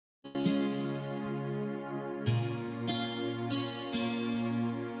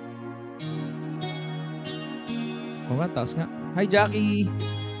O nga, taas nga. Hi, Jackie!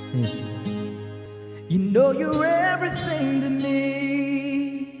 You know you're everything to me,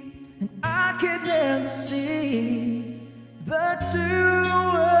 and I could never see the two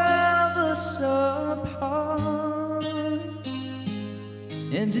worlds apart.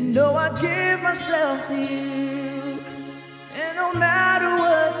 And you know I'd give myself to you, and no matter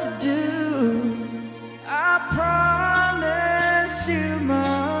what you do, I promise you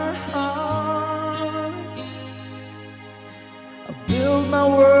my heart. I'll build my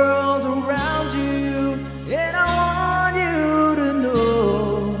world around you, and I want you to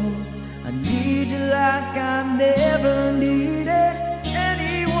know I need you like I never needed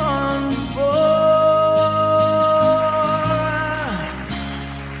anyone before.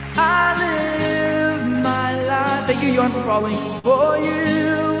 I live my life. Thank you, Johan, for following. For you,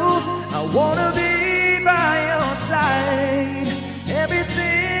 I wanna be by your side.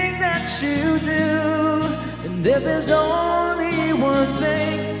 Everything that you do, and if there's only one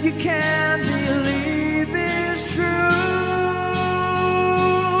thing you can't believe is true,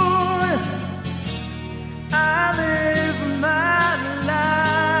 I live my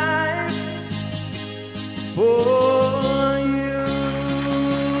life for you.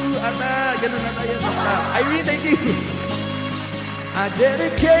 Ganun na tayo. Irene, thank you. I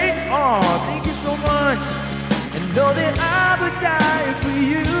dedicate all, thank you so much, and know that I would die for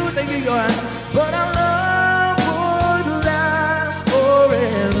you. Thank you, Johan. But our love would last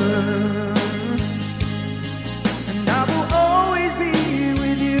forever, and I will always be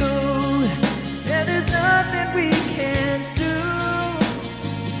with you, and there's nothing we can't do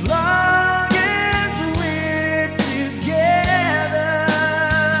as long as we're together.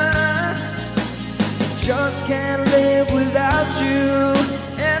 Just can't live without you,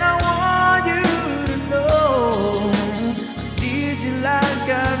 and I want you to know I need you like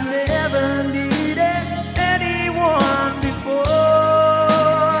I've never needed anyone before.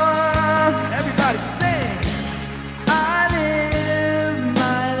 Everybody sing. I live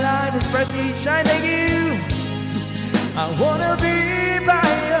my life expressing shine. Thank you. I wanna be by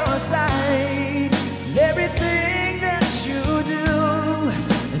your side in everything that you do,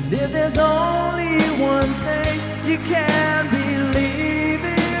 and if there's only one thing you can't believe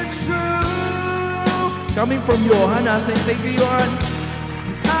is true. Coming from Johan, saying thank you, Johan.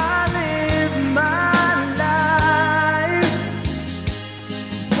 I live my life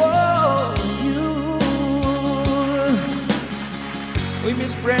for you. Uy,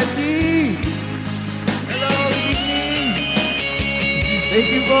 Miss Pressy! Hello, good evening! Thank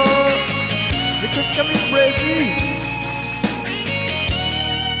you po! Because ka, Miss Pressy!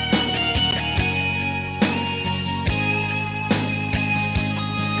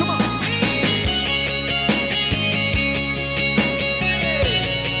 Come on.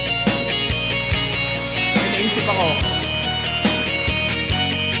 May naisip ako.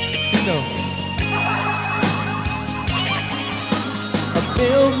 Sino? I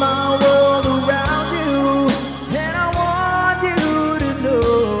build my world around you, and I want you to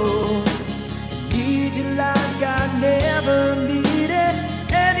know I need you like I never needed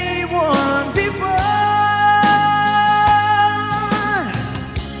anyone before.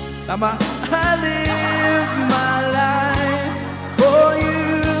 Tama? I live my life for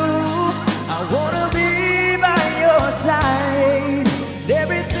you. I wanna be by your side,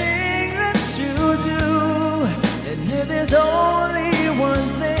 everything that you do, and if there's only one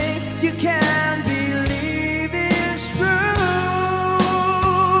thing you can't believe is true,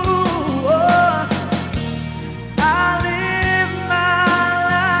 oh, I live my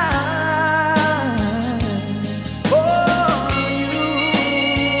life for you.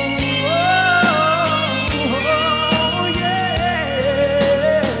 Oh,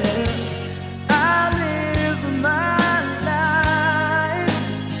 yeah. I live my life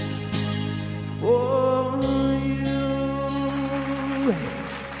for you.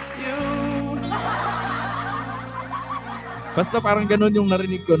 Basta parang ganun yung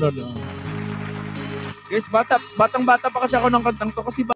narinig ko nun. Guys, batang-bata pa kasi ako ng kantang to kasi